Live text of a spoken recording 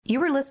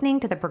You are listening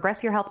to the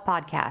Progress Your Health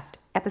Podcast,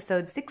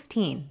 episode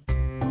 16.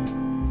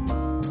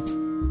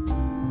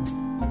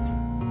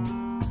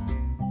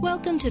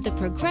 Welcome to the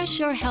Progress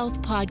Your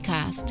Health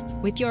Podcast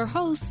with your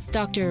hosts,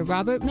 Dr.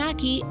 Robert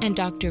Mackey and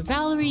Dr.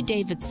 Valerie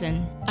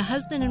Davidson, a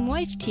husband and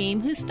wife team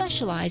who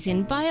specialize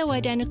in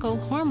bioidentical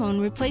hormone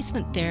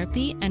replacement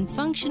therapy and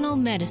functional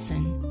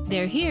medicine.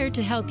 They're here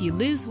to help you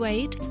lose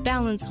weight,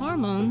 balance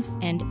hormones,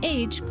 and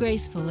age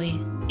gracefully.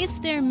 It's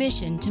their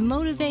mission to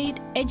motivate,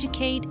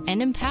 educate,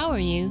 and empower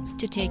you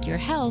to take your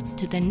health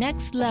to the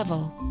next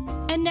level.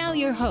 And now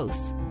your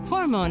hosts,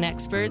 hormone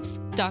experts,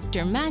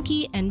 Dr.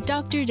 Mackey and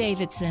Dr.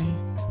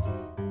 Davidson.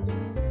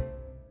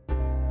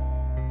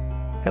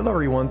 Hello,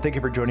 everyone. Thank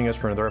you for joining us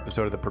for another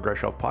episode of the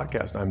Progress Your Health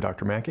Podcast. I'm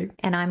Dr. Mackey.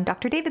 And I'm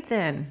Dr.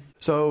 Davidson.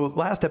 So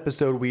last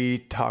episode, we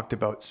talked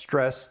about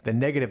stress, the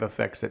negative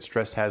effects that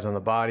stress has on the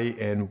body.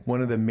 And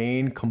one of the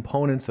main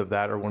components of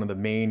that, or one of the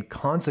main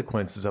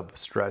consequences of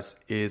stress,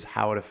 is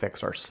how it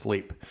affects our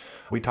sleep.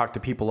 We talk to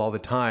people all the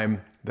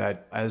time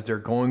that as they're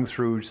going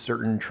through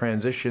certain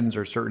transitions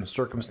or certain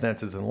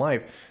circumstances in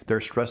life,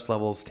 their stress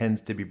levels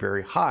tends to be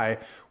very high,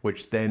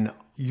 which then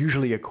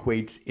usually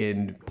equates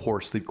in poor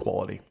sleep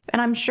quality.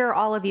 And I'm sure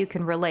all of you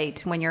can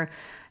relate when you're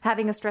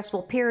having a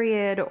stressful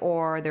period,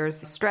 or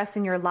there's stress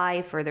in your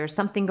life, or there's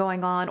something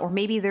going on, or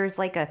maybe there's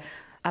like a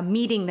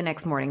meeting the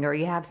next morning, or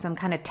you have some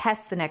kind of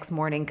test the next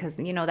morning because,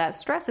 that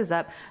stress is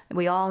up.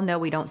 We all know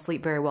we don't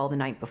sleep very well the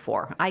night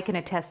before. I can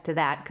attest to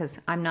that because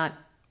I'm not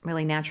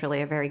really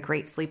naturally a very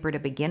great sleeper to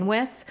begin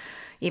with.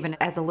 Even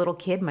as a little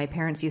kid, my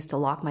parents used to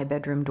lock my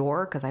bedroom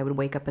door because I would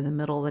wake up in the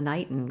middle of the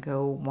night and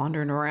go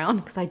wandering around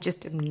because I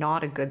just am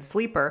not a good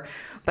sleeper.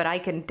 But I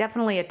can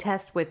definitely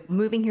attest with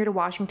moving here to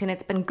Washington,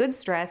 it's been good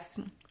stress,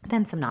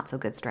 then some not so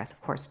good stress, of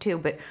course, too.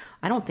 But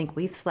I don't think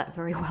we've slept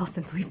very well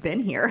since we've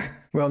been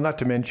here. Well, not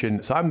to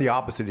mention, so I'm the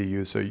opposite of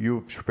you. So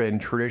you've been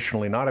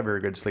traditionally not a very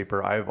good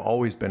sleeper. I've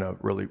always been a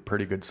really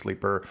pretty good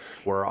sleeper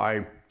where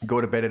I go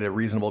to bed at a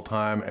reasonable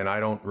time and I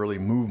don't really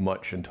move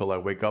much until I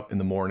wake up in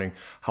the morning.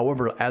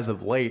 However, as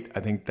of late, I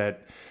think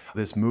that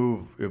this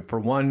move, for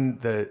one,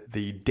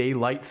 the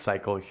daylight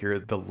cycle here,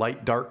 the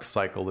light-dark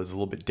cycle is a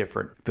little bit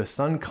different. The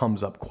sun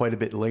comes up quite a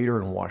bit later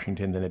in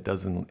Washington than it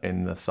does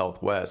in the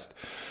Southwest.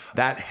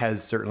 That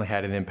has certainly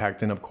had an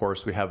impact. And of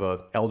course, we have an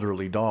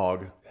elderly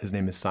dog. His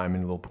name is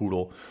Simon, a little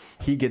poodle.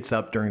 He gets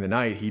up during the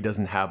night. He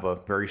doesn't have a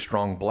very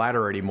strong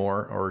bladder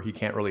anymore, or he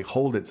can't really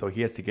hold it. So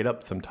he has to get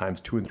up sometimes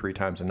 2 and 3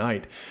 times a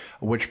night,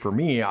 which for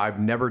me, I've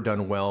never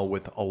done well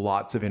with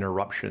lots of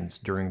interruptions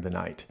during the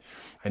night.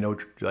 I know,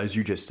 as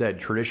you just said,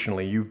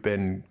 traditionally, you've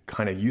been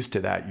kind of used to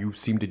that. You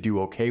seem to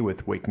do okay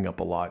with waking up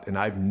a lot, and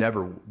I've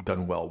never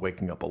done well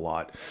waking up a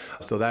lot.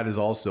 So that is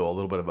also a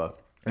little bit of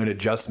an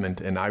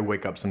adjustment, and I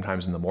wake up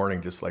sometimes in the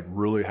morning just like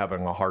really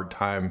having a hard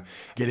time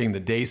getting the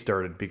day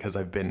started because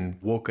I've been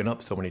woken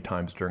up so many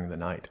times during the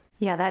night.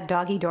 Yeah, that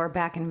doggy door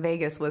back in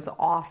Vegas was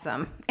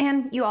awesome.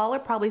 And you all are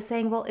probably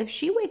saying, well, if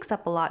she wakes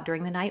up a lot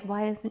during the night,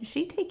 why isn't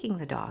she taking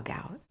the dog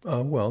out?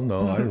 Well,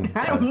 no, I don't.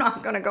 I'm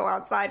not going to go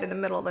outside in the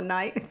middle of the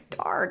night. It's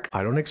dark.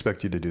 I don't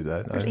expect you to do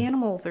that. There's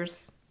animals.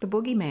 There's the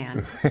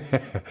boogeyman.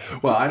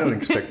 Well, I don't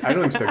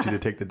expect you to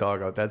take the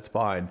dog out. That's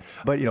fine.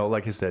 But,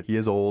 like I said, he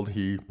is old.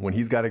 When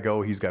he's got to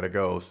go, he's got to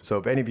go. So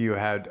if any of you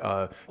had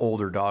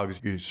older dogs,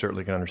 you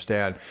certainly can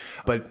understand.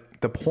 But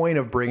the point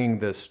of bringing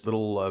this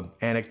little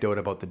anecdote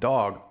about the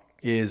dog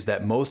is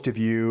that most of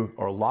you,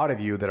 or a lot of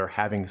you that are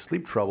having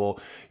sleep trouble,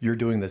 you're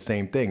doing the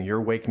same thing. You're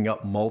waking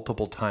up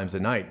multiple times a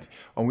night.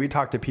 When we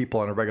talk to people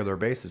on a regular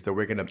basis, they're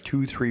waking up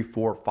 2, 3,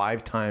 4,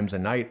 5 times a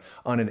night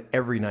on an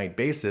every night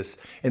basis.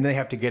 And they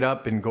have to get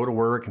up and go to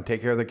work and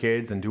take care of the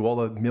kids and do all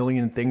the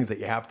million things that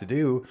you have to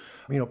do.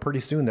 Pretty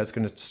soon that's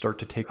going to start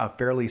to take a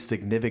fairly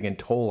significant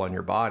toll on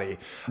your body.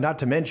 Not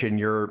to mention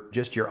your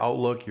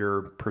outlook,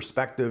 your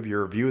perspective,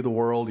 your view of the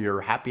world, your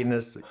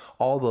happiness,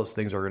 all those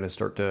things are going to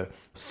start to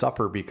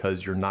suffer because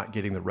you're not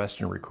getting the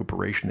rest and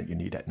recuperation that you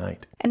need at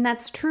night. And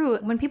that's true.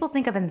 When people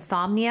think of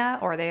insomnia,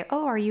 or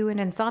are you an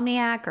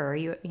insomniac, or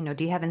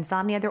do you have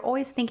insomnia? They're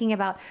always thinking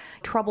about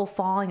trouble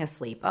falling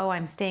asleep. Oh,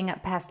 I'm staying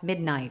up past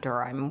midnight,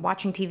 or I'm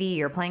watching TV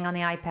or playing on the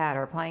iPad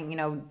or playing,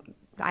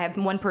 I have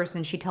one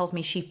person, she tells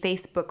me she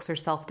Facebooks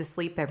herself to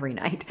sleep every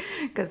night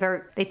because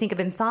they think of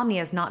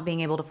insomnia as not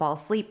being able to fall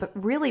asleep. But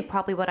really,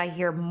 probably what I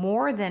hear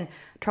more than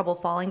trouble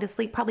falling to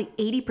sleep, probably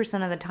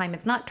 80% of the time,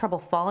 it's not trouble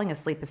falling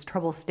asleep, it's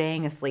trouble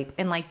staying asleep.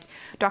 And like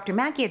Dr.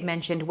 Mackey had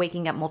mentioned,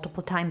 waking up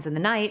multiple times in the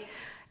night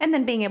and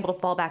then being able to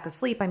fall back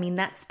asleep.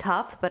 That's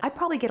tough, but I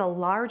probably get a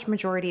large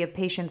majority of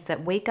patients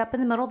that wake up in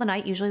the middle of the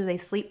night. Usually they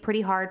sleep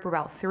pretty hard for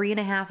about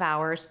 3.5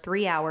 hours,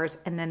 3 hours,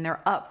 and then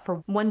they're up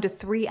for 1 to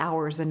 3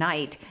 hours a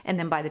night. And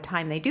then by the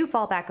time they do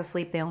fall back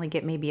asleep, they only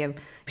get maybe a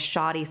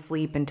shoddy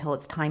sleep until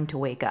it's time to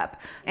wake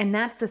up. And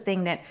that's the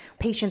thing that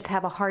patients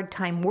have a hard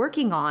time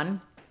working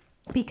on,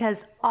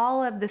 because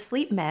all of the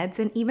sleep meds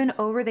and even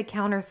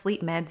over-the-counter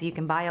sleep meds you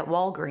can buy at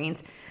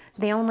Walgreens,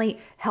 they only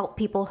help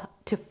people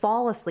to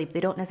fall asleep. They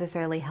don't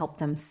necessarily help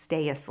them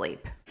stay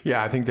asleep.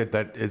 Yeah, I think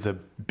that is a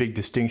big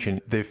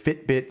distinction. The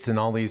Fitbits and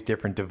all these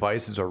different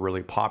devices are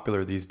really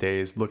popular these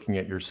days, looking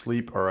at your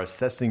sleep or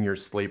assessing your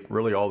sleep.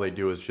 Really, all they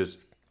do is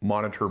just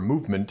monitor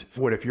movement.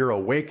 What if you're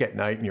awake at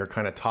night and you're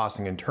kind of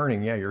tossing and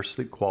turning? Yeah, your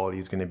sleep quality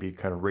is going to be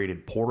kind of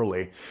rated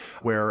poorly.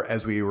 Where,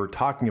 as we were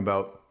talking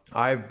about,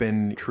 I've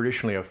been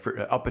traditionally,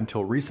 up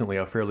until recently,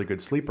 a fairly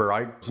good sleeper.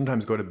 I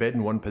sometimes go to bed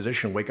in one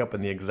position, wake up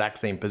in the exact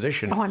same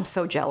position. Oh, I'm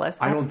so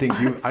jealous. Honestly,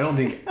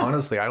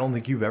 I don't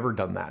think you've ever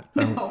done that.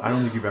 I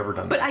don't think you've ever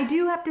done that. But I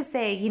do have to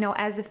say,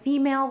 as a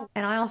female,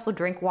 and I also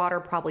drink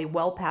water probably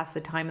well past the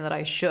time that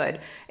I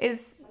should,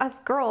 is us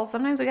girls,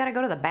 sometimes we got to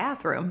go to the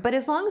bathroom. But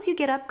as long as you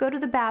get up, go to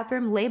the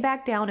bathroom, lay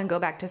back down and go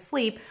back to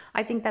sleep,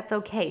 I think that's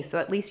okay. So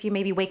at least you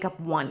maybe wake up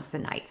once a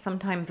night.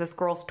 Sometimes us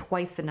girls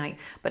twice a night.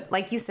 But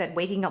like you said,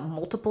 waking up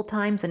multiple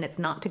times and it's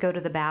not to go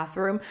to the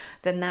bathroom,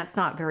 then that's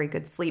not very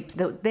good sleep.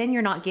 Then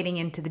you're not getting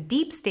into the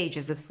deep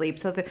stages of sleep.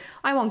 So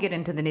I won't get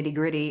into the nitty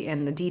gritty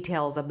and the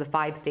details of the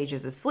 5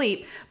 stages of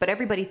sleep, but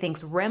everybody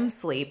thinks REM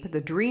sleep, the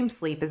dream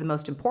sleep, is the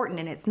most important,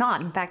 and it's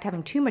not. In fact,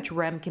 having too much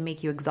REM can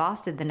make you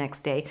exhausted the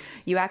next day.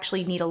 You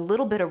actually need a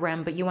little bit of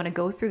REM, but you want to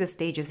go through the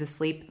stages of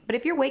sleep. But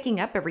if you're waking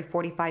up every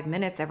 45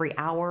 minutes, every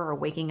hour, or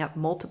waking up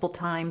multiple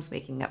times,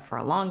 waking up for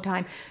a long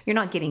time, you're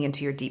not getting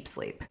into your deep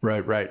sleep.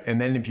 Right. And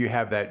then if you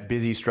have that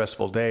busy,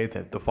 stressful day,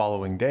 that the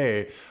following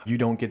day, you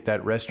don't get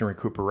that rest and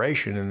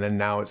recuperation. And then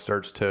now it's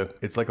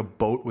like a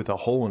boat with a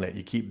hole in it.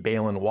 You keep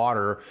bailing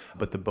water,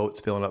 but the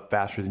boat's filling up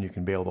faster than you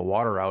can bail the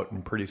water out.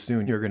 And pretty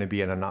soon you're going to be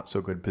in a not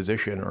so good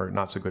position or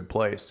not so good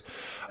place.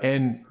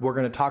 And we're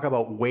going to talk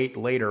about weight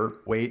later.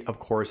 Weight, of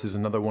course, is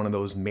another one of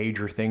those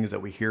major things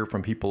that we hear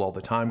from people all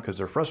the time because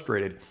they're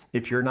frustrated.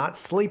 If you're not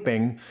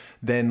sleeping,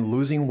 then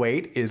losing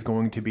weight is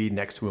going to be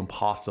next to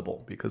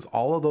impossible because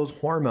all of those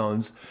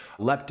hormones,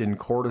 leptin,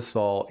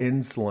 cortisol,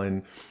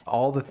 insulin,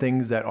 all the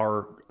things that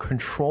are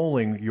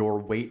controlling your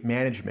weight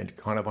management,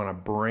 kind of on a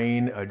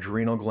brain,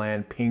 adrenal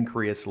gland,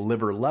 pancreas,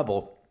 liver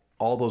level,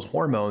 all those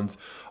hormones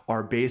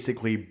are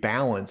basically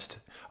balanced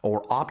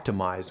or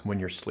optimized when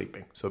you're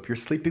sleeping. So if you're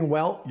sleeping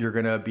well, you're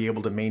going to be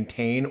able to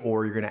maintain,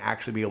 or you're going to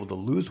actually be able to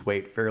lose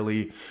weight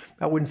fairly,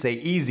 I wouldn't say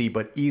easy,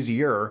 but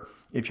easier.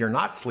 If you're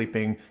not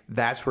sleeping,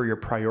 that's where your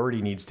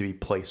priority needs to be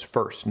placed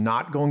first.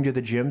 Not going to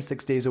the gym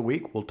 6 days a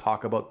week. We'll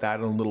talk about that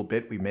in a little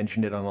bit. We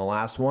mentioned it on the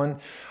last one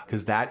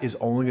because that is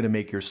only going to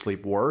make your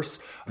sleep worse.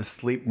 The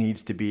sleep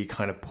needs to be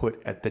kind of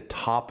put at the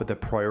top of the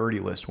priority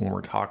list when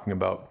we're talking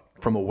about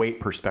from a weight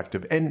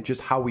perspective and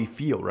just how we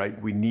feel,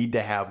 right? We need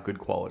to have good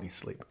quality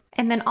sleep.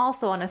 And then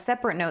also on a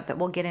separate note that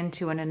we'll get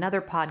into in another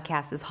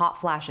podcast is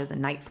hot flashes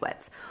and night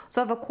sweats.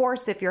 So of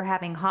course, if you're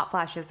having hot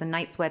flashes and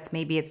night sweats,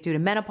 maybe it's due to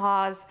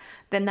menopause,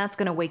 then that's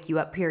going to wake you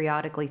up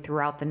periodically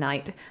throughout the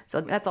night. So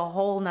that's a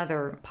whole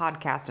nother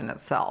podcast in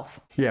itself.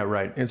 Yeah,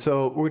 right. And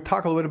so we'll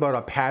talk a little bit about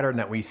a pattern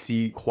that we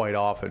see quite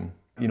often.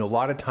 A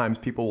lot of times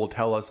people will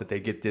tell us that they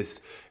get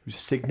this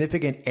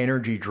significant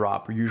energy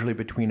drop, usually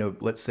between,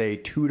 let's say,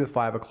 2 to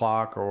 5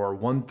 o'clock or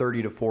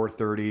 1:30 to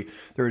 4:30.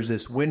 There's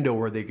this window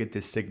where they get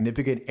this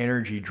significant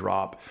energy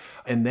drop.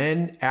 And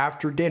then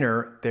after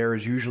dinner,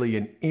 there's usually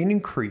an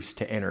increase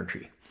to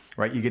energy.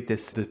 Right? You get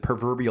the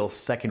proverbial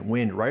second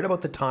wind right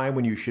about the time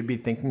when you should be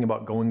thinking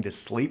about going to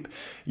sleep.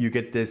 You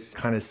get this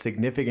kind of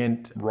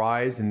significant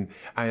rise. And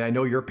I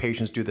know your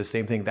patients do the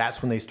same thing.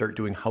 That's when they start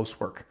doing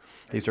housework.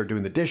 They start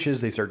doing the dishes,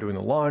 they start doing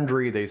the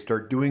laundry, they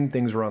start doing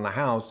things around the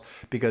house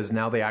because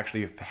now they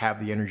actually have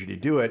the energy to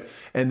do it.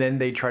 And then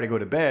they try to go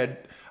to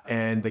bed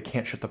and they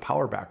can't shut the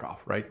power back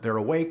off, right? They're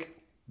awake.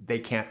 They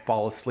can't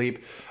fall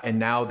asleep. And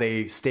now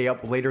they stay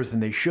up later than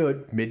they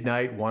should,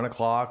 midnight, 1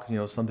 o'clock,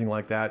 something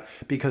like that,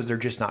 because they're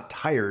just not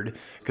tired,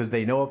 because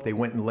they know if they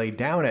went and laid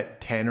down at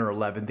 10 or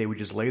 11, they would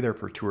just lay there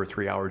for 2 or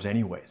 3 hours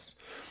anyways.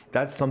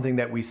 That's something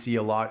that we see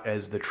a lot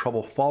as the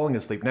trouble falling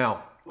asleep.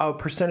 Now,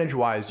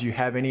 percentage-wise, do you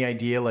have any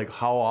idea like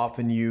how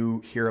often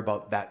you hear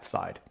about that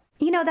side?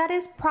 That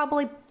is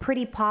probably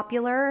pretty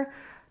popular.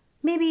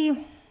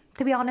 Maybe,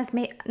 to be honest,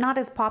 not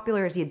as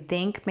popular as you'd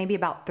think, maybe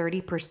about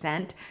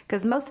 30%.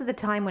 Because most of the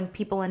time when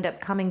people end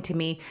up coming to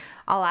me,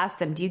 I'll ask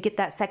them, do you get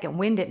that second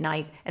wind at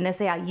night? And they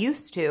say, I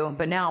used to,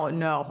 but now,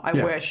 no, I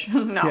wish.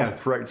 No. Yeah,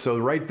 right. So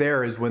right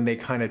there is when they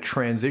kind of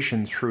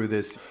transition through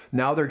this.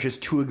 Now they're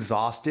just too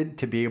exhausted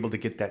to be able to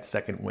get that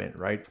second wind,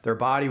 right? Their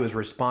body was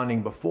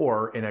responding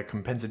before in a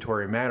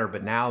compensatory manner,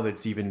 but now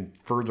that's even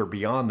further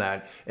beyond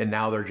that. And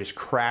now they're just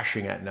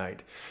crashing at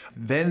night.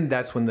 Then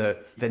that's when the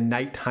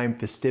nighttime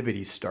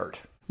festivities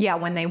start. Yeah,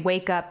 when they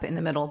wake up in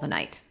the middle of the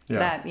night.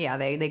 Yeah.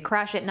 They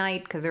crash at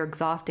night because they're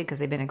exhausted because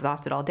they've been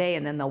exhausted all day,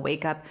 and then they'll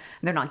wake up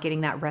and they're not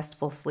getting that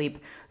restful sleep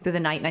through the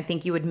night. And I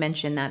think you would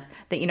mention that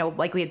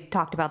like we had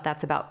talked about,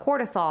 that's about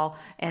cortisol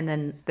and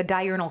then the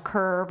diurnal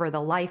curve or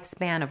the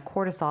lifespan of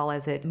cortisol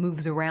as it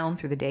moves around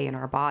through the day in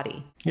our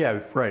body.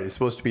 Yeah, right. It's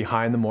supposed to be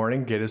high in the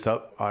morning, get us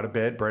up out of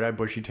bed, bright-eyed,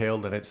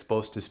 bushy-tailed, and it's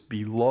supposed to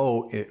be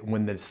low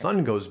when the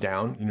sun goes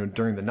down,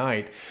 during the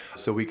night,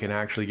 so we can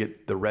actually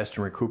get the rest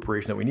and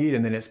recuperation that we need.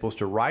 And then it's supposed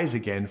to rise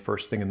again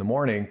first thing in the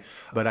morning.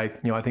 But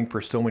I think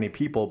for so many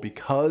people,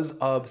 because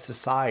of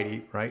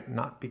society, right?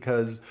 Not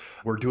because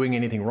we're doing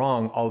anything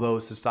wrong, although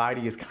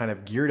society has kind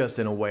of geared us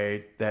in a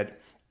way that,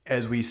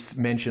 as we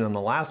mentioned on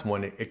the last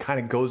one, it kind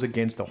of goes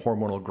against the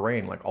hormonal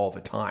grain like all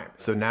the time.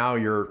 So now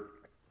your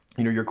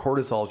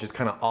cortisol is just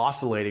kind of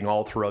oscillating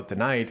all throughout the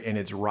night, and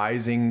it's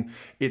rising.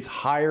 It's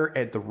higher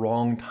at the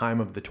wrong time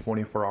of the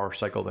 24-hour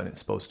cycle than it's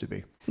supposed to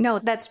be. No,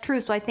 that's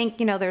true. So I think,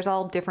 there's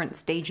all different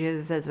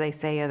stages, as they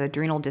say, of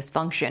adrenal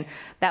dysfunction.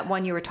 That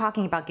one you were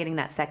talking about, getting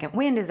that second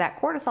wind, is that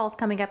cortisol is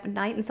coming up at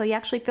night. And so you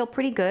actually feel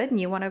pretty good and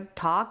you want to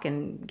talk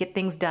and get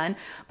things done.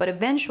 But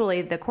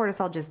eventually the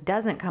cortisol just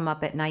doesn't come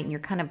up at night and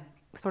you're kind of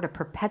sort of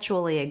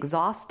perpetually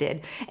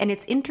exhausted. And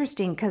it's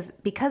interesting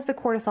because the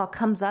cortisol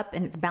comes up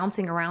and it's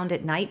bouncing around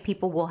at night,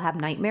 people will have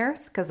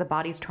nightmares because the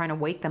body's trying to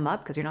wake them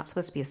up, because you're not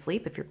supposed to be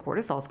asleep if your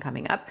cortisol is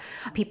coming up.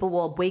 People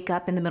will wake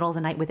up in the middle of the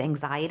night with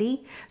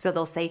anxiety. So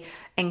they'll say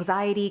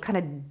anxiety, kind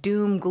of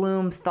doom,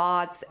 gloom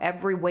thoughts,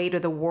 every weight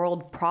of the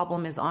world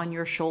problem is on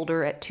your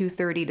shoulder at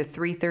 2:30 to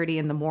 3:30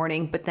 in the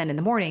morning. But then in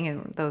the morning,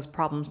 and those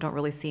problems don't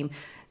really seem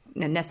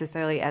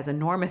necessarily as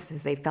enormous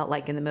as they felt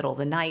like in the middle of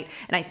the night.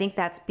 And I think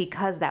that's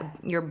because that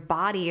your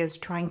body is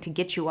trying to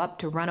get you up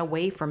to run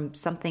away from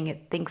something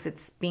it thinks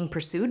it's being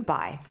pursued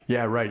by.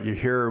 Yeah, right. You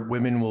hear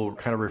women will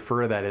kind of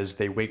refer to that as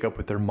they wake up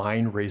with their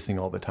mind racing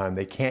all the time.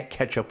 They can't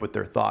catch up with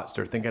their thoughts.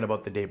 They're thinking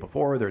about the day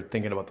before. They're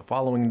thinking about the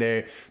following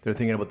day. They're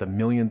thinking about the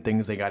million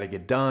things they got to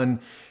get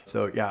done.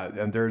 So yeah,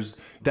 and there's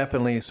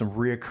definitely some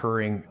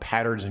reoccurring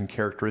patterns and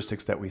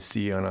characteristics that we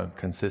see on a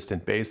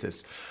consistent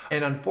basis.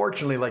 And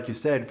unfortunately, like you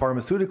said,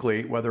 pharmaceutically,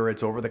 whether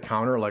it's over the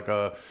counter like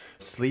a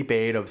sleep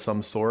aid of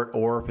some sort,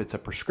 or if it's a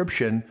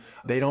prescription,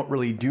 they don't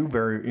really do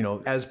very,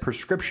 as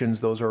prescriptions,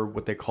 those are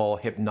what they call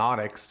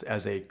hypnotics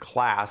as a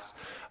class.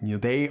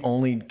 They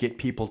only get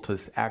people to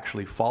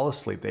actually fall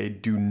asleep. They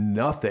do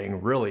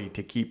nothing really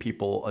to keep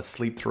people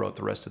asleep throughout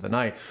the rest of the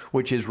night,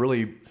 which is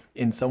really,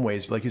 in some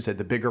ways, like you said,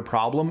 the bigger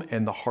problem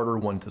and the harder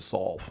one to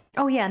solve.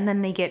 Oh yeah, and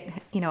then they get,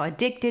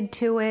 addicted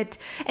to it.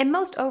 And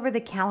most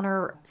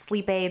over-the-counter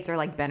sleep aids are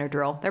like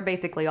Benadryl. They're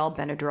basically all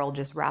Benadryl,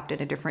 just wrapped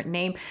in a different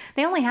name.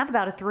 They only have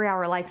about a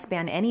 3-hour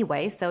lifespan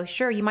anyway, so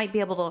sure, you might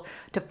be able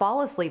to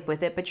fall asleep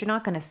with it, but you're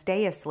not going to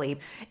stay asleep.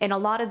 And a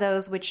lot of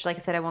those, which, like I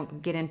said, I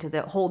won't get into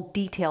the whole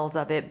details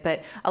of it,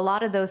 but a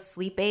lot of those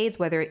sleep aids,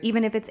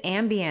 even if it's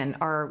Ambien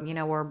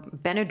or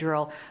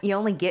Benadryl, you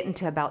only get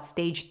into about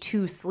stage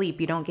 2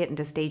 sleep. You don't get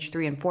into stage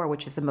 3 and 4,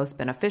 which is the most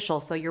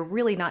beneficial. So you're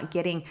really not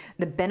getting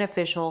the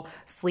beneficial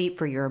sleep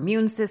for your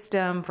immune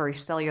system, for your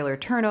cellular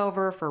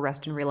turnover, for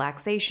rest and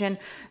relaxation.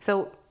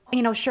 So,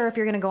 sure, if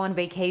you're going to go on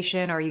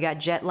vacation or you got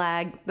jet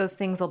lag, those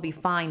things will be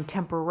fine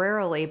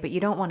temporarily, but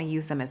you don't want to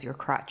use them as your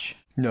crutch.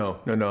 No.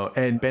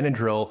 And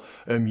Benadryl,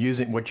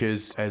 which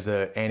is as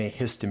an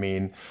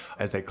antihistamine,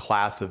 as a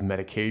class of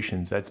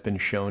medications, that's been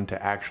shown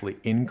to actually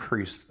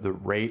increase the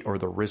rate or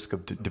the risk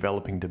of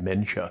developing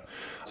dementia.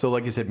 So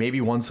like you said,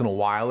 maybe once in a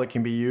while it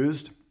can be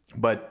used,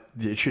 but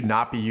it should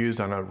not be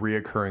used on a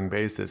reoccurring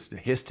basis.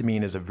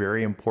 Histamine is a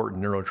very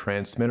important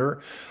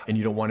neurotransmitter, and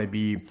you don't want to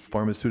be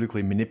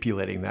pharmaceutically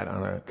manipulating that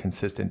on a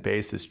consistent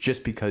basis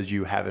just because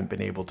you haven't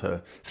been able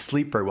to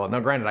sleep very well. Now,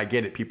 granted, I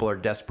get it. People are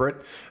desperate.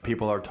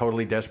 People are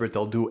totally desperate.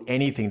 They'll do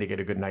anything to get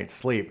a good night's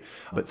sleep.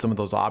 But some of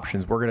those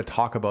options, we're going to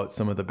talk about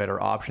some of the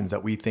better options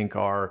that we think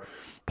are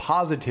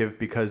positive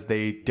because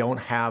they don't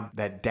have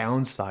that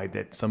downside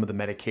that some of the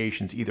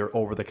medications, either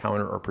over the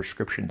counter or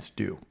prescriptions,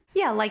 do.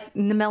 Yeah, like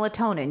the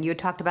melatonin. You had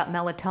talked about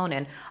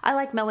melatonin. I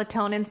like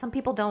melatonin. Some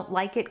people don't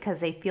like it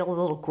because they feel a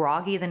little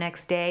groggy the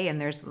next day, and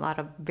there's a lot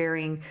of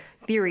varying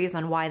theories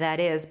on why that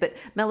is. But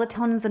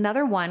melatonin is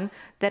another one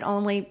that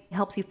only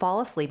helps you fall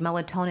asleep.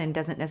 Melatonin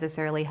doesn't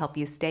necessarily help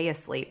you stay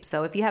asleep.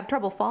 So if you have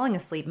trouble falling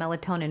asleep,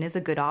 melatonin is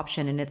a good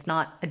option, and it's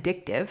not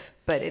addictive,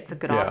 but it's a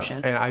good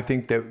option. And I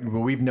think that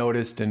we've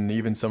noticed, and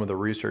even some of the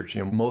research,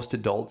 most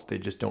adults, they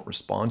just don't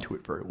respond to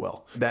it very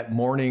well. That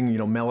morning,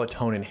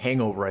 melatonin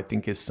hangover, I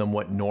think, is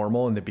somewhat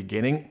normal in the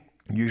beginning.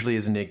 Usually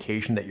is an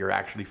indication that you're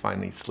actually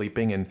finally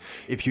sleeping. And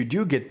if you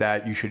do get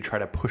that, you should try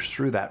to push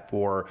through that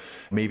for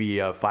maybe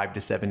 5 to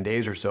 7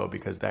 days or so,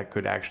 because that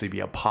could actually be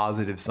a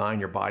positive sign.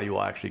 Your body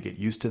will actually get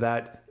used to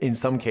that in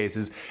some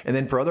cases. And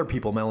then for other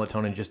people,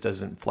 melatonin just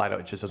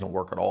doesn't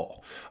work at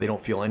all. They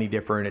don't feel any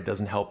different. It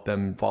doesn't help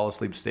them fall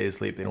asleep, stay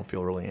asleep. They don't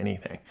feel really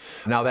anything.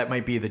 Now that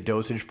might be the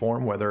dosage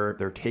form, whether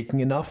they're taking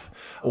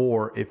enough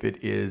or if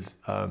it is,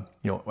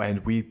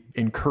 and we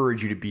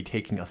encourage you to be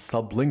taking a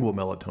sublingual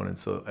melatonin,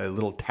 so a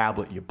little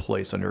tablet you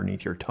place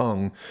underneath your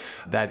tongue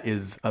that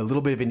is a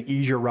little bit of an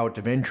easier route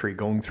of entry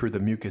going through the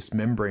mucous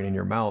membrane in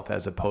your mouth,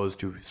 as opposed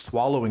to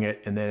swallowing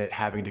it and then it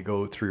having to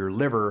go through your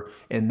liver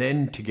and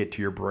then to get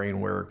to your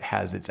brain where it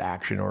has its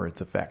action or its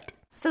effect.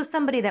 So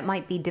somebody that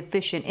might be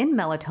deficient in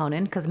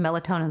melatonin, because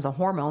melatonin is a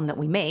hormone that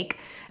we make,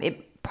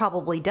 it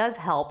probably does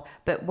help.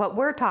 But what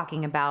we're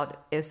talking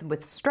about is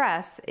with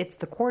stress, it's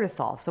the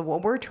cortisol. So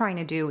what we're trying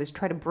to do is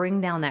try to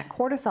bring down that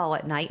cortisol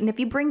at night. And if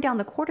you bring down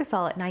the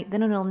cortisol at night,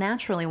 then it'll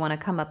naturally want to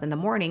come up in the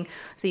morning,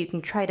 so you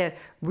can try to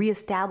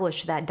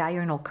reestablish that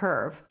diurnal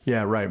curve.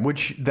 Yeah, right.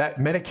 Which that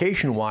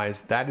medication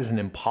wise, that is an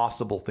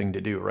impossible thing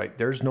to do, right?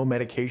 There's no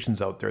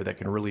medications out there that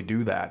can really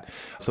do that.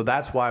 So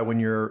that's why when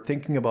you're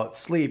thinking about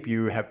sleep,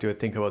 you have to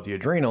think about the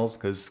adrenals,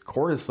 because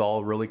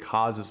cortisol really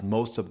causes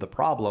most of the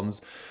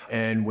problems.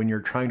 And when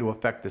you're trying to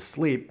affect the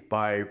sleep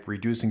by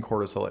reducing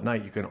cortisol at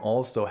night, you can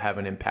also have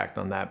an impact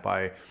on that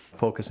by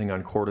focusing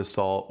on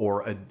cortisol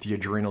or the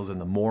adrenals in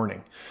the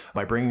morning.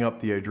 By bringing up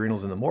the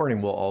adrenals in the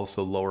morning, we'll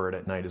also lower it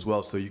at night as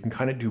well. So you can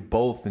kind of do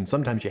both, and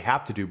sometimes you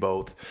have to do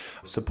both.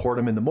 Support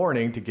them in the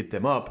morning to get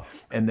them up,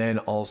 and then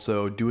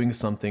also doing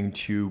something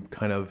to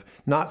kind of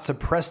not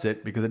suppress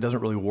it, because it doesn't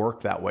really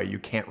work that way. You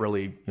can't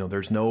really,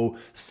 there's no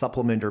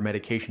supplement or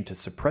medication to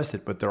suppress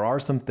it, but there are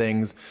some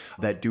things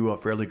that do a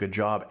fairly good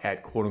job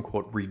at quote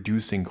unquote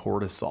reducing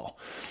cortisol.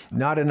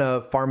 Not in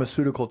a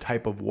pharmaceutical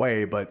type of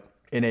way, but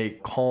in a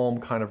calm,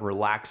 kind of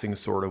relaxing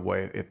sort of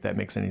way, if that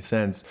makes any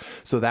sense.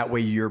 So that way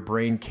your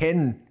brain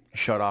can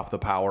shut off the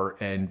power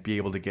and be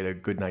able to get a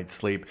good night's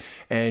sleep,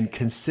 and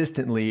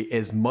consistently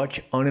as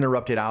much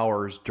uninterrupted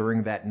hours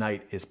during that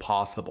night as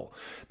possible.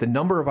 The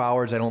number of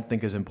hours I don't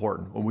think is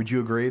important. Would you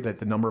agree that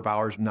the number of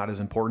hours not as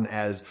important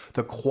as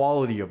the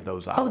quality of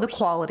those hours? Oh, the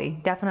quality.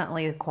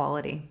 Definitely the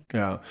quality.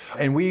 Yeah.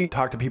 And we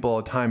talk to people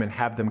all the time and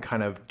have them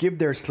kind of give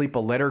their sleep a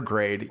letter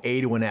grade,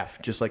 A to an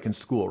F, just like in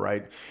school,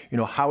 right?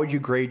 How would you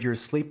grade your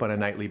sleep on a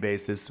nightly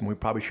basis? And we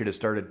probably should have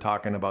started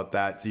talking about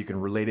that so you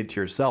can relate it to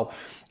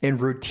yourself. And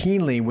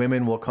routinely,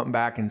 women will come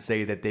back and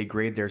say that they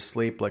grade their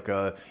sleep like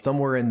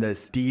somewhere in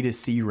this D to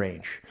C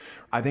range.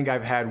 I think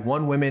I've had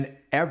one woman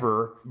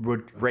ever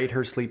would rate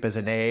her sleep as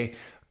an A,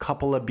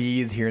 couple of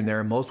B's here and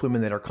there. Most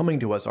women that are coming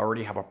to us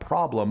already have a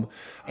problem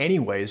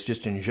anyways,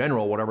 just in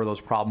general, whatever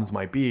those problems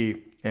might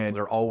be. And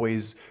they're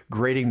always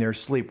grading their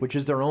sleep, which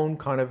is their own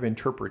kind of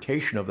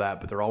interpretation of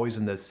that, but they're always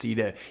in the C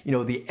to,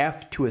 the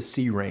F to a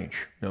C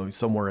range,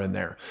 somewhere in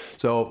there.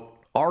 So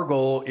our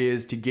goal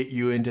is to get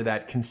you into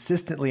that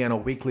consistently on a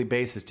weekly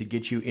basis, to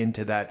get you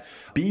into that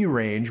B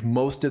range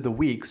most of the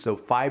week. So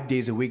 5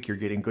 days a week, you're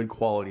getting good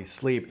quality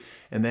sleep.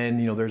 And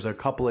then, there's a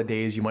couple of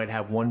days you might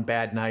have one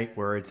bad night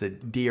where it's a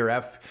D or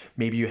F.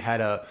 Maybe you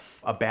had a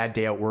bad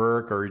day at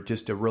work or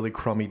just a really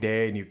crummy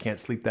day and you can't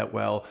sleep that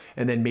well.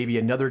 And then maybe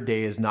another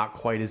day is not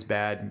quite as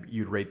bad.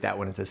 You'd rate that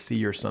one as a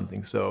C or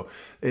something. So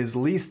at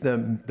least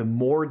the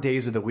more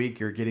days of the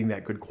week you're getting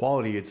that good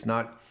quality, it's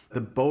not the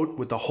boat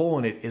with the hole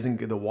in it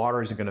the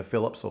water isn't going to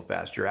fill up so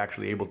fast. You're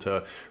actually able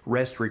to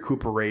rest,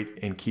 recuperate,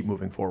 and keep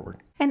moving forward.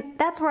 And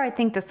that's where I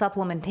think the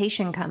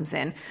supplementation comes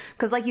in.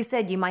 Because like you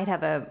said, you might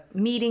have a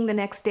meeting the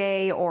next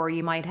day, or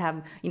you might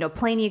have,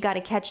 plane you got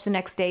to catch the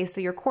next day.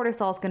 So your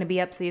cortisol is going to be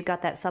up. So you've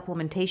got that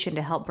supplementation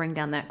to help bring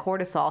down that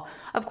cortisol.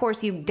 Of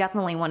course, you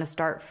definitely want to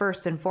start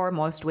first and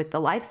foremost with the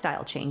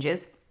lifestyle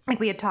changes. Like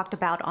we had talked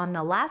about on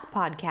the last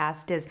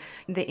podcast, is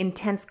the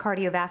intense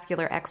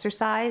cardiovascular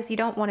exercise. You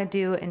don't want to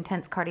do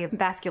intense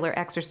cardiovascular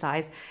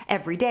exercise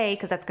every day,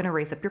 because that's going to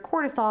raise up your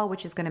cortisol,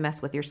 which is going to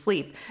mess with your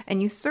sleep.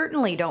 And you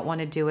certainly don't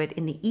want to do it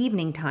in the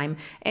evening time.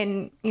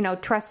 And,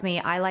 trust me,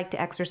 I like to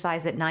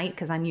exercise at night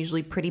because I'm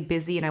usually pretty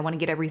busy and I want to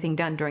get everything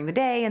done during the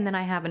day. And then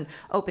I have an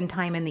open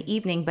time in the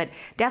evening. But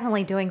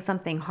definitely doing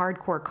something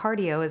hardcore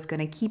cardio is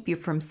going to keep you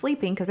from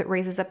sleeping because it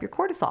raises up your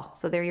cortisol.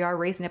 So there you are,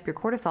 raising up your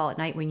cortisol at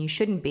night when you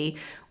shouldn't be.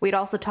 We'd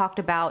also talked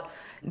about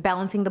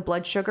balancing the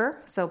blood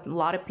sugar. So a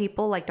lot of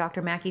people, like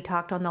Dr. Mackey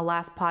talked on the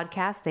last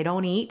podcast, they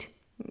don't eat.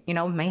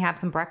 May have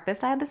some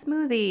breakfast. I have a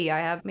smoothie. I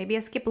have maybe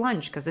a skip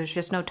lunch because there's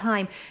just no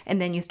time.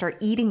 And then you start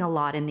eating a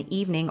lot in the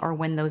evening, or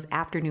when those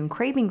afternoon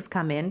cravings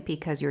come in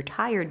because you're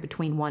tired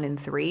between 1 and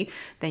 3,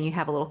 then you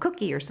have a little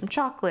cookie or some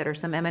chocolate or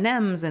some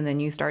M&Ms, and then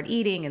you start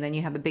eating, and then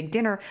you have a big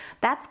dinner.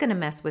 That's going to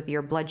mess with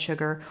your blood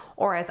sugar.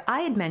 Or as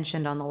I had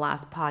mentioned on the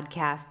last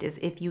podcast, is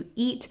if you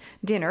eat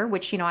dinner,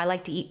 which, I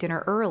like to eat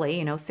dinner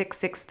early,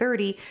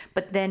 6:30,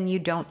 but then you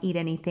don't eat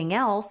anything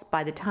else,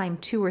 by the time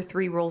 2 or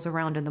 3 rolls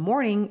around in the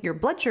morning, your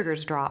blood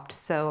sugar's dropped.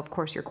 So of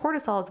course your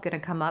cortisol is going to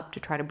come up to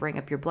try to bring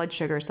up your blood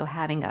sugar. So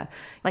having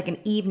an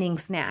evening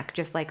snack,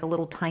 just like a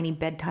little tiny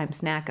bedtime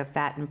snack of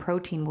fat and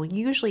protein, will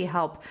usually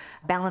help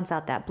balance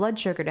out that blood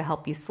sugar to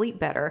help you sleep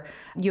better.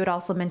 You had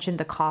also mentioned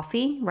the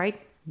coffee,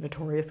 right?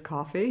 Notorious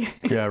coffee.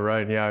 Yeah,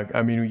 right. Yeah.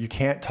 I mean, you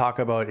can't talk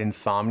about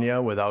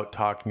insomnia without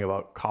talking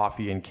about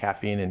coffee and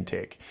caffeine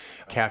intake.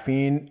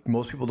 Caffeine,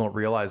 most people don't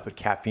realize, but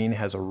caffeine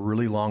has a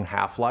really long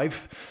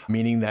half-life,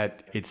 meaning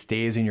that it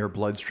stays in your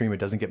bloodstream. It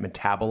doesn't get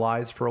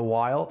metabolized for a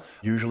while.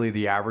 Usually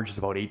the average is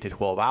about 8 to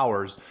 12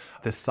 hours.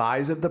 The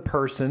size of the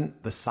person,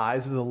 the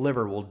size of the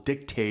liver will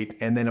dictate,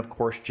 and then of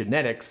course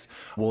genetics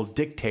will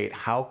dictate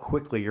how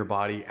quickly your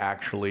body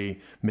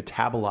actually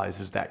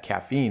metabolizes that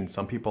caffeine.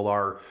 Some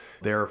people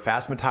they're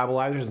fast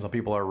metabolizers and some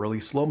people are really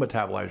slow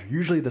metabolizers.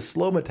 Usually the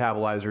slow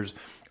metabolizers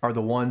are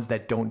the ones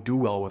that don't do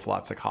well with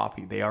lots of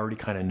coffee. They already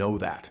kind of know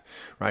that,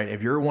 right?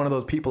 If you're one of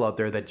those people out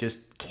there that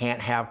just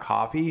can't have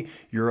coffee,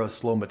 you're a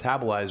slow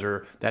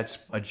metabolizer. That's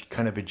a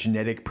kind of a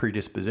genetic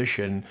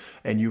predisposition,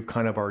 and you've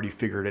kind of already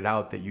figured it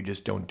out that you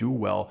just don't do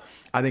well.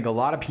 I think a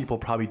lot of people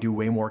probably do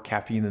way more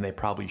caffeine than they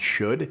probably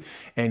should.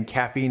 And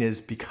caffeine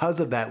is, because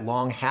of that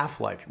long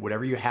half-life,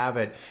 whatever you have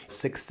at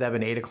 6,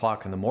 7, 8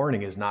 o'clock in the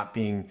morning is not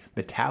being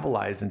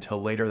metabolized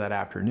until later that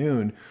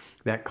afternoon.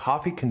 That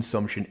coffee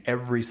consumption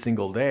every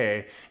single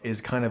day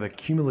is kind of a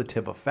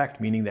cumulative effect,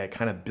 meaning that it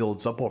kind of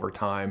builds up over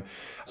time.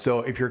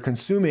 So if you're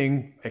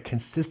consuming a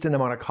consistent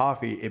amount of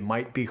coffee, it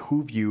might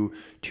behoove you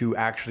to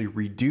actually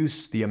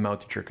reduce the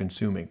amount that you're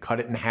consuming, cut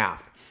it in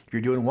half. If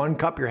you're doing 1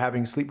 cup, you're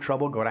having sleep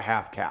trouble, go to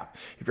half cup.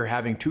 If you're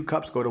having 2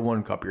 cups, go to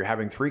 1 cup. You're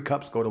having 3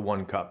 cups, go to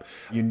 1 cup.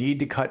 You need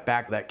to cut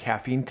back that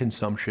caffeine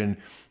consumption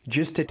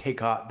just to take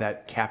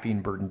that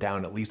caffeine burden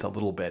down at least a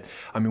little bit.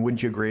 I mean,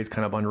 wouldn't you agree it's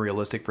kind of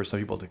unrealistic for some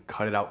people to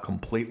cut it out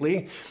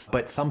completely?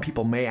 But some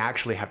people may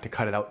actually have to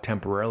cut it out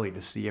temporarily to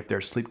see if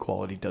their sleep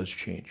quality does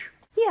change.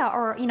 Yeah,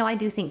 or, I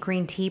do think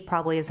green tea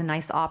probably is a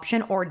nice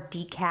option, or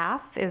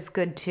decaf is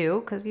good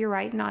too, because you're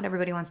right, not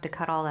everybody wants to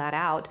cut all that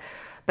out.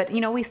 But,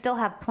 we still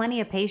have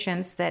plenty of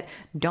patients that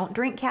don't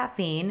drink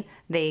caffeine.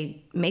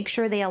 They make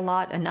sure they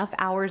allot enough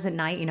hours at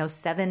night,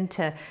 7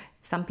 to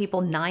some people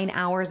 9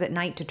 hours at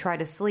night to try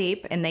to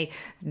sleep, and they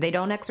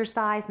don't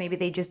exercise. Maybe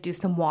they just do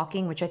some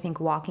walking, which I think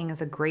walking is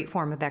a great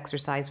form of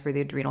exercise for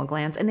the adrenal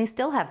glands, and they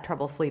still have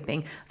trouble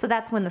sleeping. So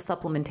that's when the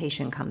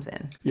supplementation comes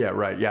in. Yeah,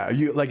 right. Yeah.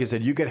 Like I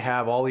said, you could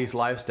have all these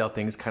lifestyle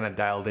things kind of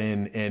dialed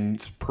in, and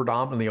it's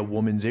predominantly a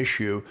woman's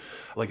issue.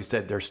 Like I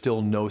said, there's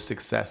still no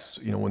success,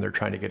 when they're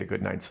trying to get a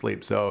good night's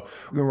sleep. So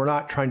we're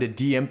not trying to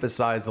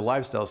de-emphasize the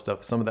lifestyle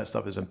stuff. Some of that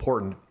stuff is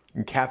important.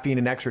 And caffeine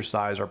and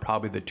exercise are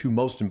probably the two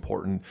most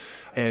important.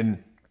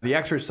 And the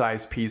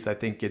exercise piece, I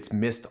think, gets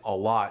missed a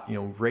lot.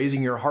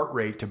 Raising your heart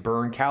rate to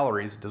burn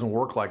calories, it doesn't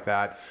work like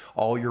that.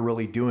 All you're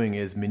really doing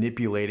is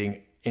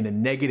manipulating in a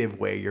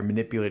negative way. You're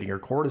manipulating your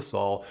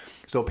cortisol.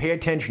 So pay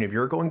attention. If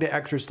you're going to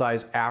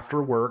exercise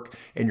after work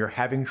and you're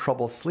having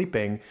trouble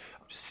sleeping,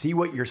 see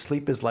what your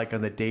sleep is like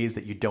on the days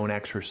that you don't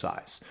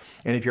exercise.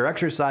 And if you're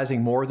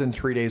exercising more than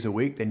 3 days a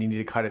week, then you need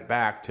to cut it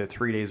back to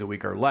 3 days a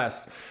week or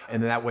less.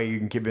 And that way you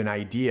can give an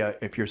idea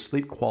if your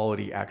sleep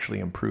quality actually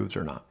improves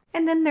or not.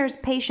 And then there's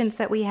patients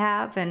that we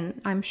have,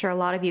 and I'm sure a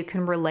lot of you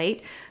can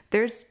relate.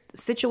 There's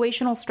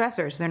situational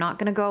stressors. They're not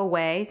going to go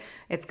away.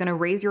 It's going to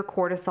raise your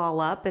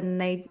cortisol up. And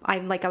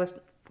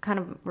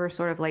we're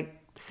sort of like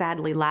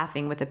sadly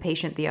laughing with a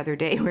patient the other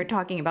day. We were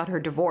talking about her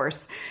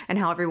divorce and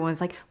how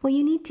everyone's like, well,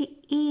 you need to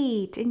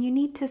eat and you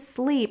need to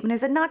sleep. And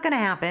is it not going to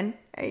happen?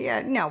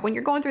 No, when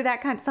you're going through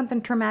that kind of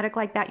something traumatic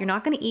like that, you're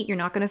not going to eat, you're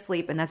not going to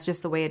sleep, and that's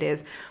just the way it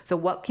is. So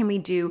what can we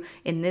do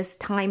in this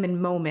time and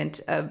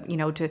moment of,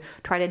 to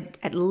try to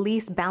at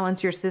least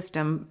balance your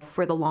system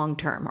for the long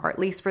term, or at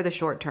least for the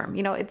short term?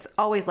 It's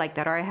always like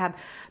that. Or I have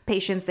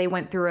patients, they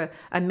went through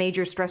a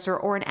major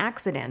stressor or an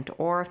accident,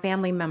 or a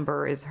family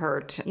member is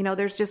hurt.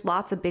 There's just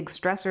lots of big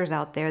stressors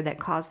out there that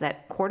cause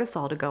that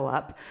cortisol to go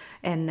up,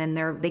 and then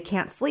they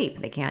can't sleep,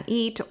 they can't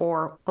eat,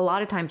 or a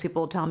lot of times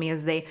people will tell me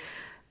is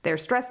they're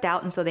stressed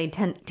out, and so they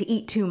tend to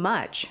eat too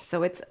much.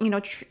 So it's,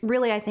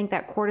 really, I think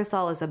that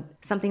cortisol is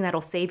something that'll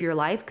save your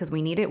life, because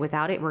we need it.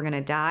 Without it, we're going to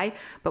die.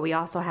 But we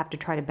also have to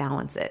try to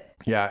balance it.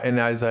 Yeah.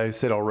 And as I've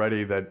said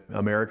already, that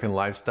American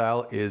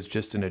lifestyle is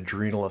just an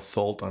adrenal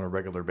assault on a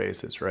regular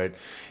basis, right?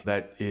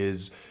 That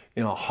is,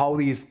 how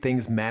these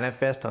things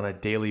manifest on a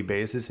daily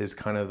basis is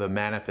kind of the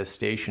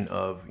manifestation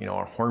of,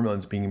 our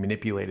hormones being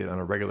manipulated on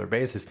a regular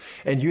basis.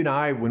 And you and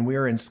I, when we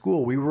were in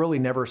school, we really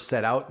never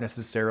set out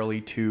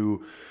necessarily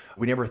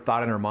we never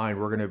thought in our mind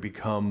we're going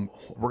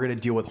to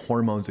deal with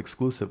hormones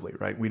exclusively,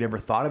 right? We never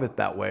thought of it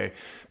that way.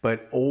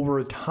 But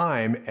over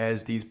time,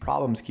 as these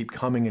problems keep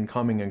coming and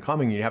coming and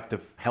coming, you have to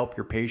help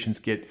your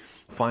patients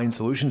find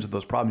solutions to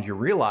those problems. You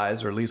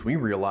realize, or at least we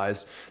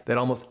realized, that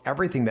almost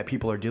everything that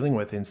people are dealing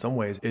with in some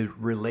ways, it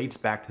relates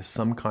back to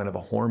some kind of a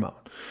hormone.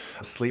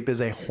 Sleep is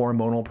a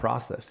hormonal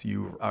process.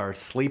 You are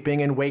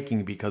sleeping and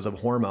waking because of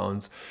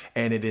hormones,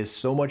 and it is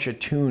so much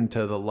attuned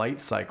to the light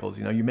cycles.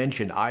 You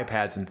mentioned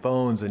iPads and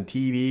phones and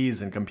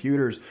TVs and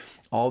computers,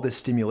 all this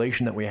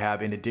stimulation that we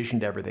have in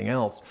addition to everything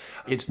else.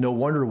 It's no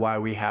wonder why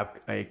we have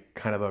a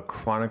kind of a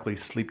chronically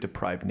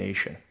sleep-deprived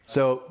nation.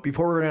 So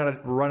before we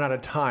run out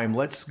of time,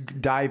 let's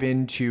dive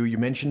into, you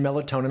mentioned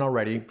melatonin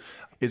already.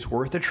 It's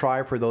worth a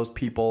try for those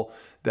people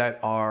that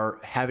are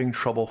having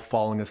trouble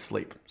falling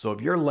asleep. So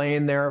if you're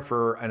laying there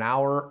for an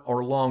hour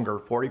or longer,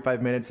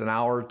 45 minutes, an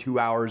hour, 2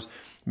 hours,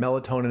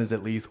 melatonin is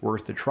at least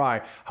worth the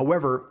try.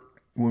 However,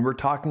 when we're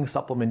talking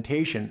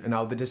supplementation, and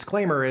now the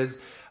disclaimer is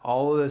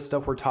all of this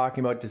stuff we're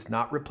talking about does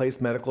not replace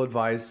medical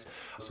advice.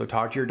 So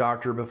talk to your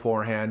doctor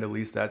beforehand. At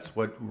least that's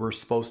what we're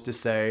supposed to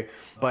say.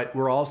 But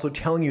we're also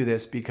telling you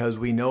this because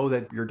we know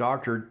that your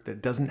doctor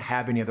doesn't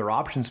have any other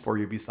options for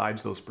you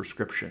besides those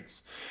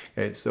prescriptions.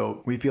 Okay,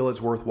 so we feel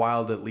it's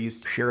worthwhile to at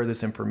least share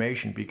this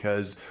information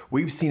because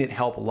we've seen it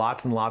help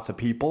lots and lots of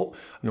people.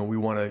 We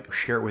want to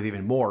share it with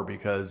even more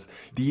because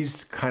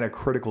these kind of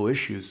critical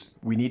issues,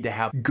 we need to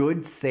have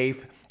good,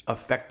 safe,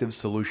 effective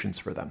solutions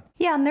for them.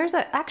 Yeah, and there's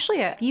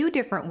actually a few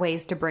different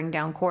ways to bring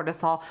down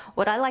cortisol.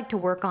 What I like to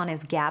work on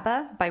is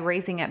GABA. By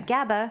raising up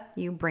GABA,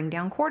 you bring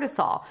down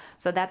cortisol.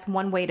 So that's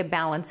one way to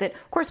balance it.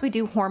 Of course, we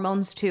do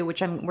hormones too,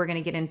 which we're going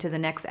to get into the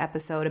next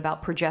episode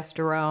about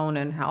progesterone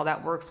and how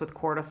that works with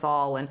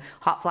cortisol and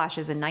hot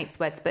flashes and night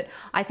sweats. But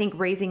I think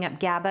raising up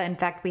GABA, in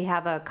fact, we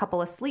have a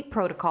couple of sleep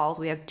protocols.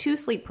 We have 2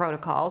 sleep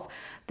protocols.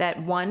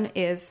 That one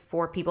is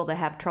for people that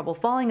have trouble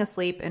falling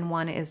asleep and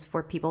one is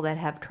for people that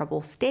have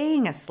trouble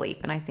staying asleep.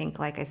 And I think,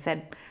 like I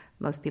said,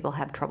 most people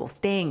have trouble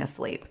staying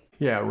asleep.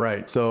 Yeah,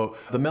 right. So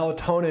the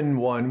melatonin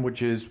one,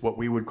 which is what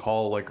we would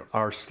call like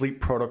our sleep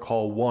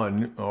protocol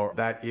 1, or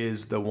that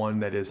is the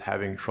one that is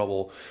having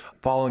trouble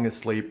falling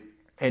asleep.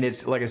 And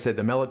it's, like I said,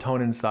 the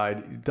melatonin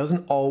side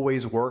doesn't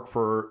always work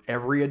for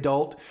every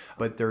adult,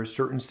 but there are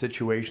certain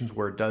situations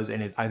where it does.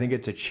 And I think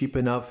it's a cheap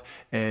enough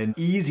and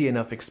easy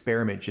enough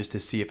experiment just to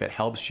see if it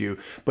helps you.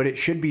 But it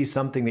should be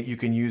something that you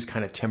can use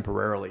kind of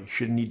temporarily. You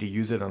shouldn't need to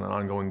use it on an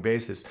ongoing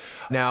basis.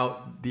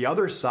 Now, the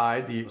other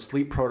side, the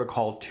sleep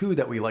protocol 2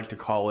 that we like to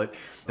call it,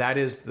 that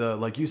is the,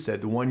 like you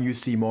said, the one you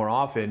see more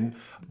often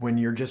when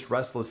you're just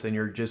restless and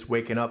you're just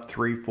waking up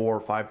 3,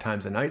 4, 5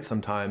 times a night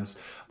sometimes.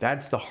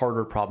 That's the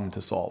harder problem to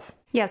solve.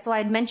 Yeah, so I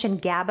had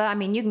mentioned GABA. I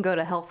mean, you can go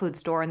to a health food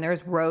store and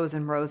there's rows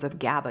and rows of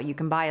GABA you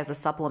can buy as a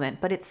supplement,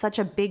 but it's such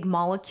a big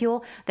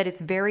molecule that it's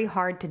very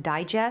hard to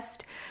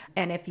digest.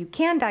 And if you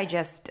can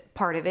digest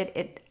part of it,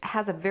 it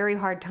has a very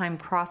hard time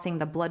crossing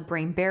the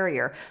blood-brain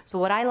barrier. So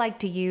what I like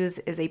to use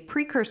is a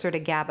precursor to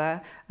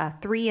GABA,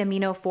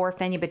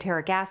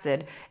 3-amino-4-phenybutyric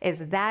acid.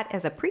 Is that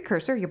as a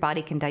precursor, your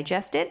body can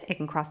digest it, it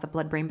can cross the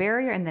blood-brain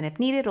barrier, and then if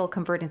needed, it'll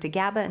convert into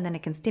GABA, and then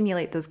it can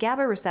stimulate those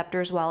GABA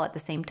receptors, while at the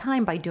same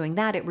time, by doing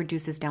that, it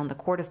reduces down the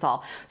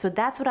cortisol. So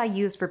that's what I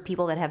use for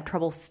people that have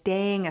trouble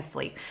staying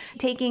asleep.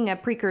 Taking a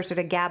precursor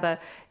to GABA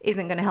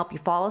isn't going to help you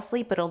fall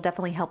asleep, but it'll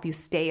definitely help you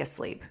stay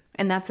asleep.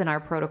 And that's in our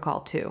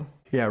protocol too.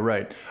 Yeah,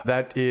 right.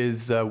 That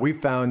is, we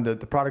found that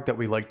the product that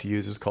we like to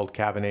use is called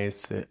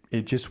Cavanase.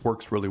 It just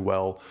works really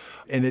well.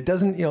 And it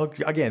doesn't,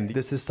 again,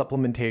 this is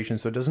supplementation,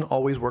 so it doesn't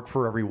always work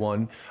for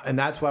everyone. And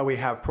that's why we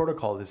have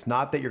protocols. It's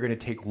not that you're going to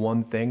take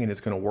one thing and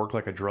it's going to work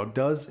like a drug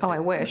does. Oh, I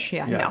wish.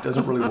 Yeah, no. No. It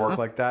doesn't really work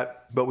like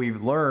that. But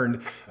we've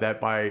learned that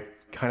by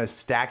kind of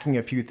stacking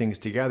a few things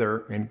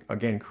together and,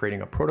 again,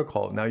 creating a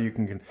protocol, now you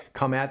can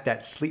come at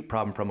that sleep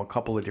problem from a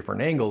couple of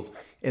different angles.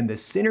 And the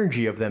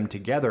synergy of them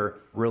together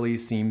really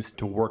seems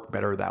to work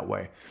better that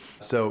way.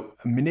 So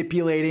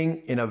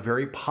manipulating in a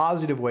very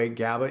positive way,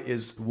 GABA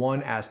is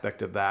one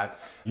aspect of that.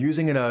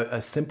 Using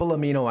a simple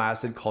amino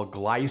acid called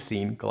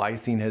glycine.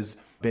 Glycine has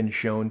been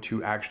shown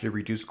to actually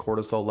reduce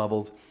cortisol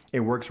levels.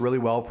 It works really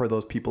well for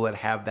those people that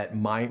have that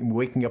mind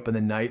waking up in the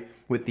night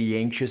with the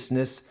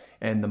anxiousness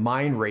and the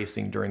mind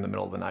racing during the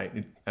middle of the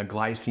night.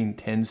 Glycine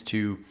tends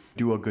to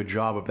do a good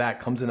job of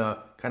that. Comes in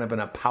a kind of in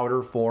a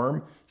powder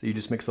form. So you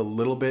just mix a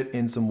little bit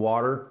in some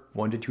water,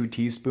 1 to 2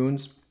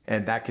 teaspoons,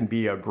 and that can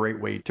be a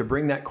great way to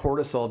bring that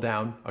cortisol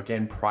down,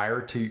 again,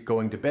 prior to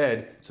going to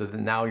bed, so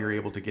that now you're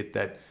able to get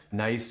that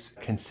nice,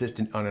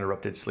 consistent,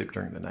 uninterrupted sleep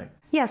during the night.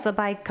 Yeah, so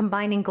by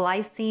combining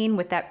glycine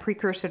with that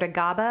precursor to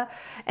GABA,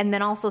 and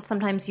then also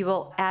sometimes you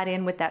will add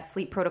in with that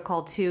sleep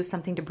protocol too,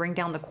 something to bring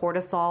down the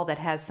cortisol that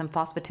has some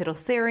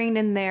phosphatidylserine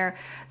in there,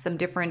 some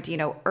different,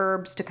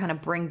 herbs to kind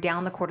of bring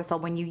down the cortisol.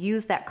 When you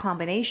use that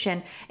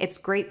combination, it's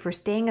great for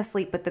staying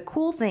asleep. But the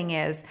cool thing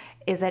is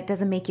that it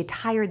doesn't make you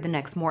tired the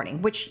next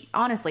morning, which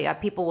honestly,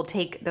 people will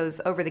take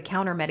those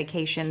over-the-counter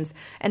medications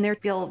and they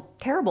feel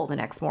terrible the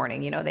next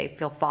morning. They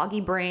feel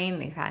foggy brain,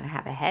 they kind of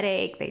have a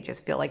headache, they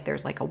just feel like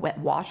there's like a wet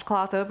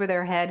washcloth over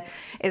their head.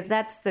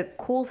 That's the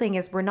cool thing,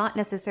 is we're not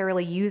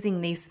necessarily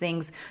using these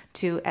things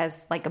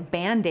as like a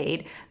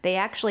Band-Aid. They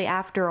actually,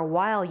 after a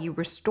while, you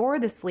restore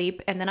the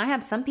sleep. And then I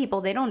have some people,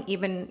 they don't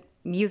even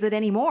use it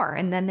anymore,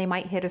 and then they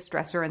might hit a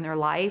stressor in their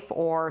life,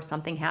 or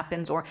something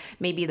happens, or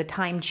maybe the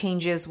time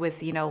changes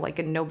with, like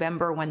in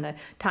November when the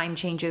time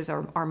changes,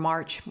 or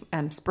March,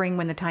 spring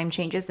when the time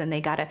changes, then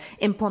they got to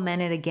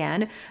implement it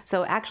again.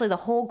 So actually the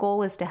whole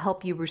goal is to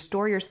help you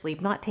restore your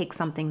sleep, not take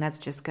something that's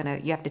just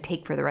you have to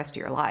take for the rest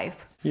of your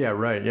life. Yeah,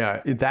 right.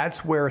 Yeah.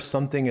 That's where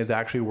something is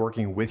actually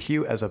working with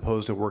you as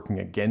opposed to working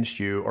against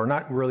you, or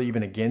not really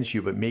even against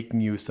you, but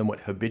making you somewhat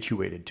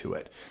habituated to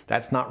it.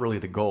 That's not really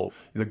the goal.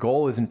 The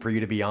goal isn't for you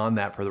to be on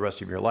that for the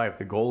rest of your life.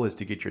 The goal is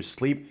to get your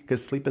sleep,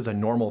 because sleep is a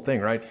normal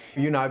thing, right?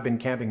 You and I have been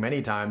camping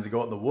many times. You go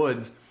out in the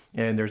woods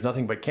and there's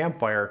nothing but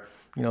campfire.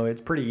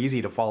 It's pretty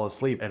easy to fall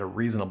asleep at a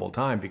reasonable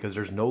time because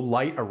there's no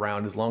light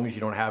around, as long as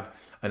you don't have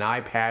an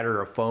iPad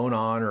or a phone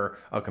on or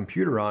a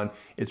computer on,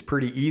 it's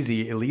pretty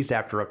easy, at least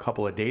after a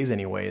couple of days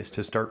anyways,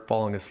 to start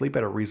falling asleep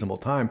at a reasonable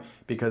time,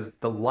 because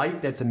the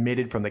light that's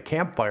emitted from the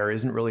campfire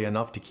isn't really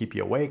enough to keep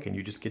you awake, and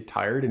you just get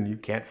tired and you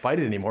can't fight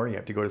it anymore. You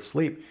have to go to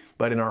sleep.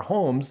 But in our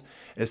homes,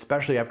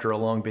 especially after a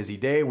long, busy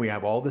day, we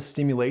have all the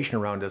stimulation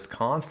around us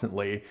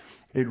constantly.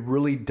 It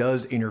really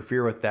does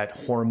interfere with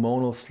that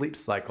hormonal sleep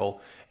cycle,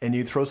 and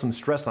you throw some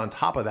stress on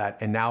top of that,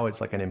 and now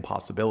it's like an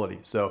impossibility.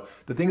 So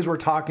the things we're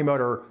talking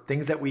about are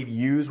things that we've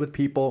used with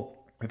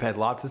people, we've had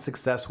lots of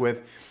success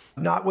with.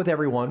 Not with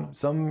everyone.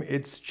 Some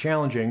it's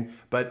challenging,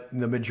 but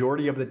the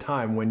majority of the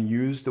time when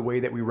used the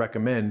way that we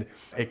recommend,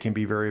 it can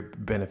be very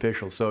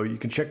beneficial. So you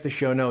can check the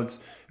show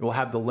notes. We'll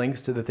have the links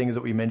to the things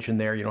that we mentioned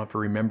there. You don't have to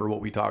remember what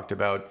we talked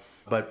about.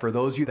 But for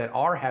those of you that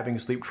are having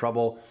sleep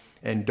trouble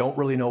and don't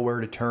really know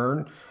where to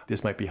turn,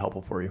 this might be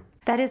helpful for you.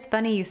 That is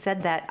funny you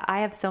said that. I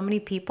have so many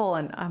people,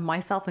 and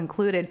myself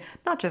included,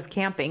 not just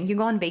camping. You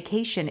go on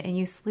vacation and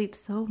you sleep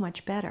so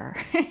much better.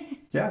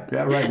 Yeah,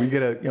 right. We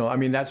get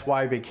that's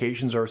why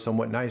vacations are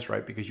somewhat nice,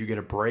 right? Because you get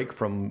a break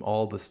from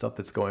all the stuff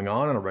that's going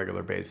on a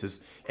regular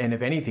basis. And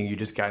if anything, you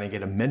just kind of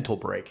get a mental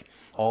break.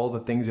 All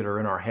the things that are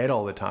in our head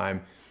all the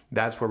time,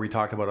 that's where we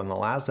talked about on the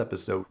last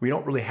episode. We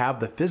don't really have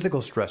the physical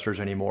stressors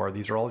anymore.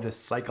 These are all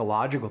just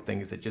psychological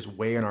things that just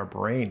weigh in our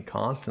brain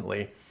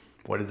constantly.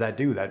 What does that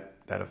do? That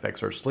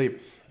affects our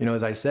sleep.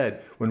 As I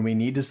said, when we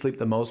need to sleep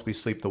the most, we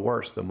sleep the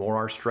worst. The more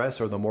our stress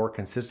or the more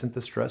consistent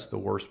the stress, the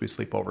worse we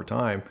sleep over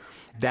time.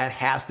 That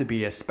has to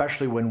be,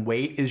 especially when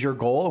weight is your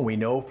goal. And we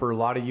know for a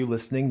lot of you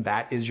listening,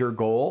 that is your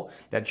goal.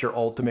 That's your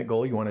ultimate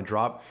goal. You want to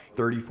drop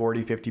 30,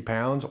 40, 50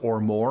 pounds or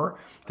more.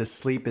 The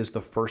sleep is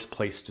the first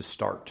place to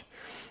start.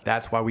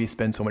 That's why we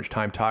spend so much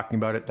time talking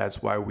about it.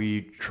 That's why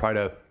we try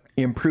to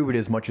improve it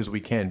as much as we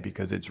can,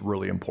 because it's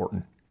really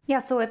important. Yeah,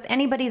 so if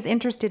anybody's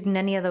interested in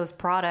any of those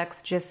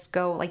products, just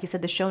go, like you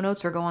said, the show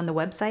notes, or go on the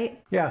website.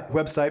 Yeah,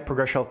 website,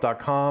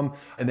 progressionhealth.com.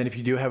 And then if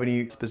you do have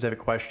any specific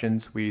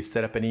questions, we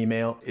set up an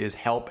email, is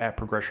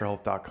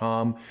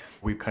help@progressionhealth.com.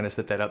 We've kind of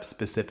set that up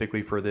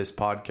specifically for this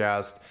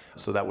podcast,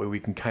 so that way we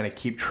can kind of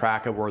keep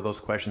track of where those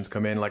questions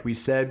come in. Like we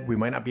said, we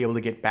might not be able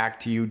to get back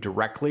to you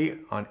directly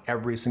on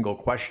every single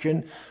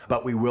question,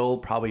 but we will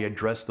probably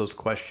address those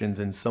questions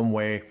in some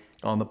way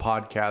on the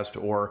podcast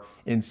or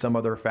in some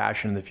other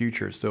fashion in the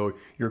future. So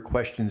your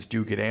questions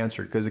do get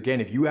answered. Because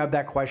again, if you have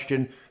that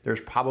question,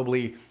 there's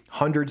probably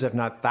hundreds, if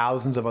not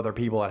thousands of other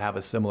people that have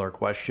a similar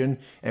question.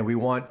 And we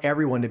want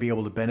everyone to be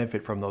able to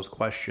benefit from those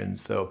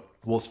questions. So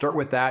we'll start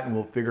with that, and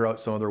we'll figure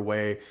out some other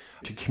way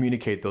to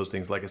communicate those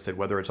things. Like I said,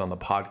 whether it's on the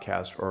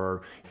podcast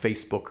or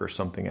Facebook or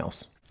something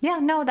else. Yeah,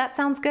 no, that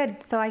sounds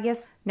good. So I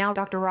guess now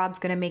Dr. Rob's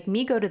going to make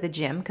me go to the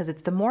gym because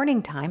it's the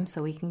morning time,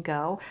 so we can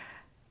go.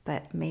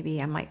 But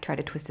maybe I might try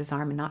to twist his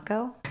arm and not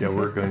go. Yeah,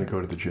 we're going to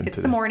go to the gym today.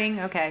 It's the morning.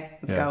 Okay,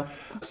 let's go.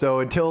 So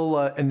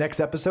until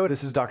next episode,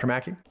 this is Dr.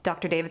 Mackey.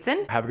 Dr.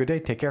 Davidson. Have a good day.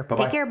 Take care.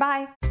 Bye-bye. Take care.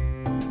 Bye.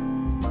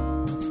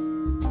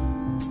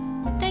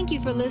 Thank you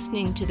for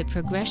listening to the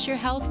Progress Your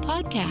Health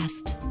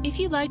podcast. If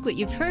you like what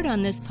you've heard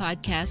on this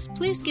podcast,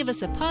 please give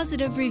us a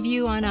positive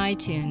review on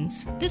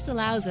iTunes. This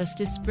allows us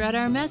to spread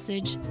our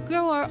message,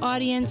 grow our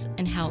audience,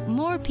 and help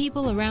more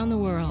people around the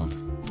world.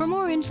 For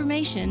more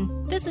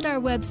information, visit our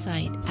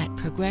website at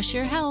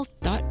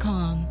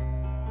progressyourhealth.com.